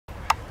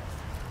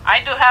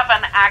do have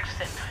an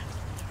accent.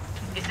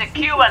 It's a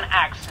Cuban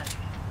accent.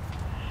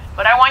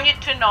 But I want you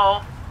to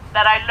know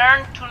that I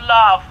learned to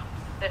love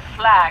the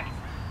flag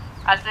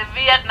as a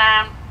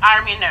Vietnam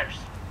Army nurse.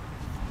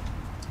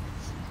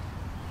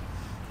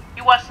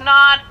 It was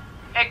not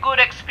a good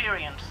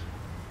experience,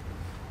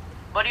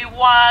 but it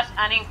was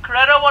an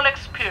incredible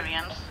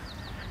experience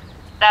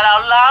that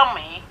allowed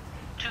me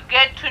to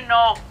get to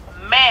know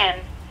men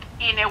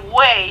in a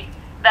way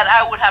that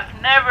I would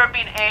have never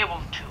been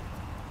able to.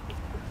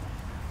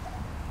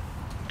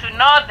 To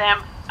know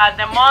them at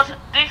the most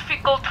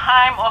difficult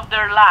time of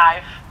their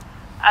life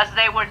as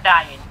they were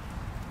dying.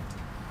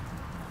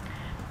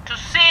 To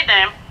see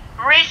them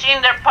reach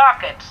in their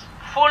pockets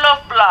full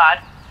of blood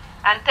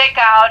and take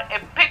out a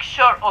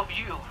picture of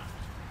you.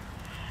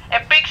 A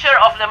picture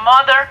of the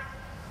mother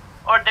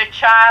or the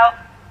child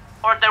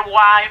or their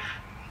wife.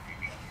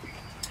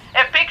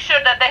 A picture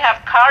that they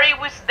have carried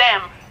with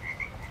them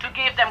to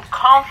give them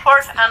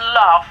comfort and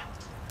love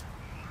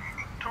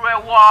through a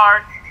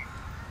war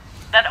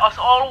that, as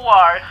all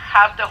wars,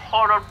 have the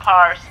horror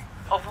parts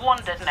of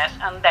woundedness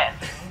and death.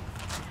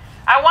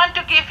 I want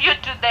to give you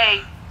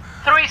today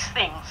 3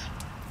 things.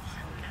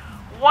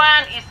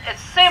 One is a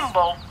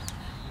symbol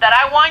that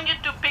I want you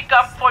to pick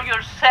up for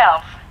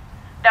yourself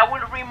that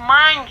will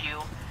remind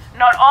you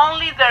not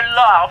only their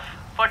love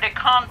for the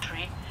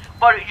country,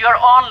 but your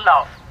own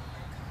love.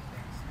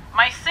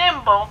 My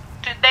symbol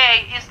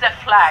today is the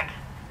flag,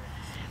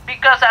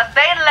 because as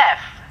they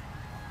left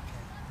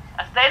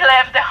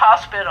the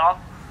hospital,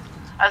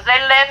 as they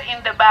left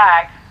in the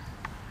bag,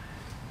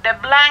 the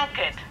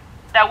blanket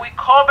that we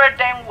covered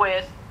them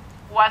with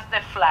was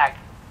the flag.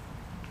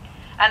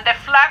 And the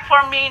flag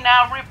for me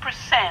now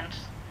represents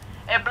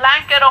a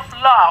blanket of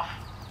love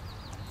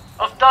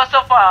of those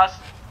of us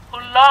who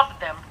love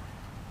them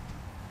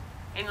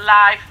in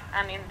life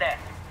and in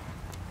death.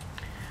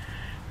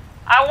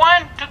 I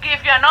want to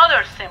give you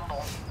another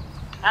symbol,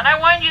 and I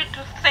want you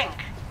to think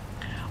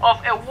of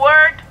a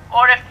word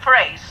or a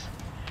phrase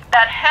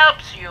that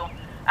helps you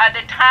at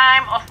the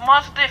time of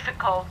most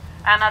difficult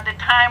and at the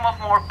time of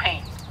more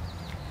pain.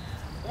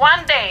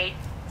 One day,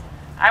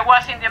 I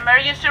was in the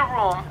emergency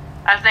room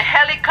as the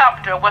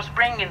helicopter was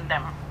bringing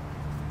them.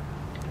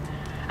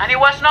 And it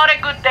was not a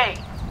good day.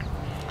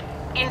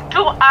 In 2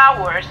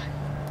 hours,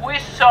 we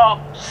saw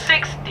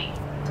 60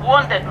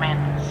 wounded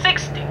men,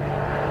 60.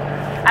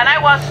 And I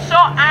was so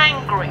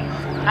angry,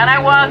 and I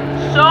was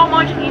so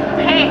much in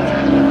pain.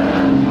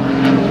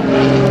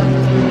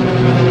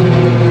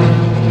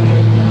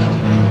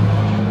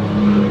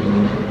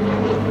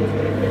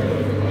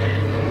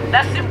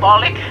 That's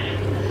symbolic.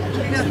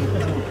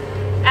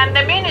 And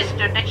the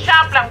minister, the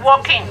chaplain,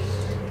 walked in.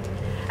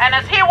 And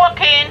as he walked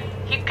in,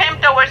 he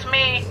came towards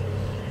me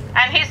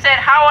and he said,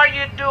 "How are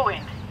you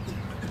doing?"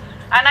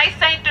 And I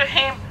said to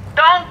him,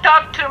 "Don't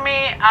talk to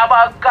me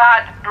about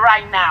God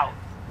right now."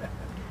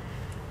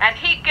 And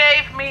he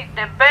gave me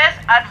the best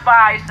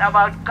advice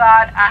about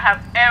God I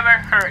have ever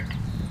heard.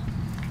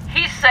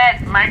 He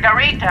said,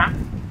 "Margarita,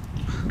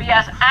 be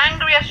as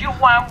angry as you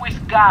want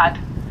with God,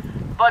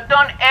 but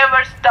don't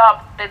ever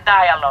stop the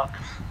dialogue."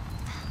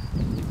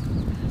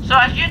 So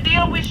as you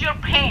deal with your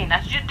pain,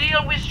 as you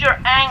deal with your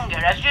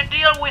anger, as you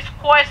deal with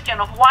question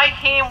of why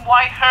him,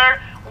 why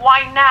her,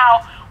 why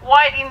now,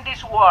 why in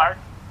this war,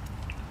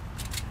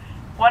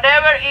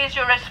 whatever is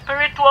your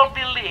spiritual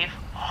belief,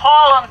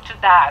 hold on to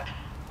that.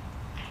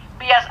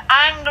 Be as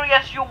angry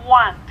as you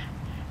want.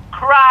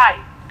 Cry,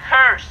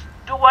 curse,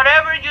 do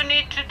whatever you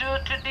need to do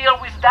to deal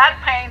with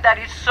that pain that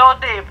is so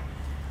deep,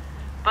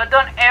 but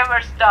don't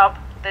ever stop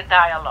the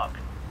dialogue.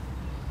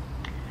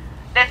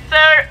 The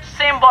third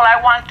symbol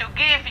I want to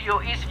give you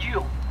is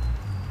you.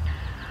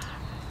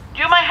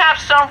 You might have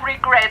some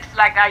regrets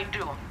like I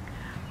do.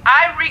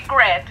 I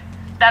regret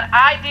that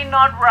I did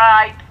not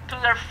write to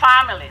their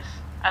families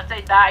as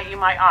they died in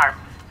my arms.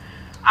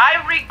 I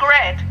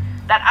regret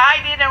that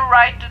I didn't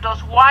write to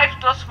those wives,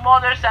 those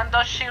mothers, and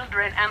those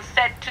children and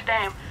said to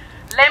them,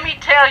 "Let me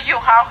tell you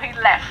how he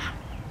left."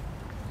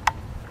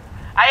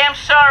 I am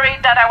sorry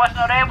that I was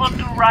not able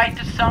to write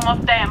to some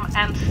of them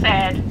and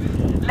said,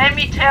 "Let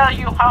me tell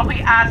you how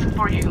he asked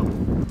for you."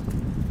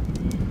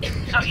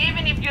 So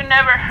even if you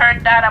never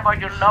heard that about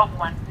your loved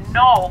one,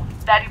 know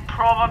that it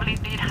probably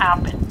did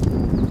happen.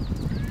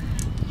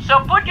 So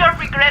put your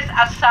regrets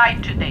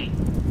aside today.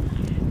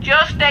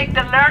 Just take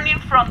the learning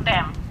from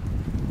them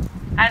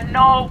and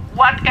know,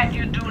 what can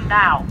you do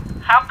now?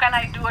 How can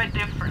I do it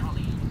differently?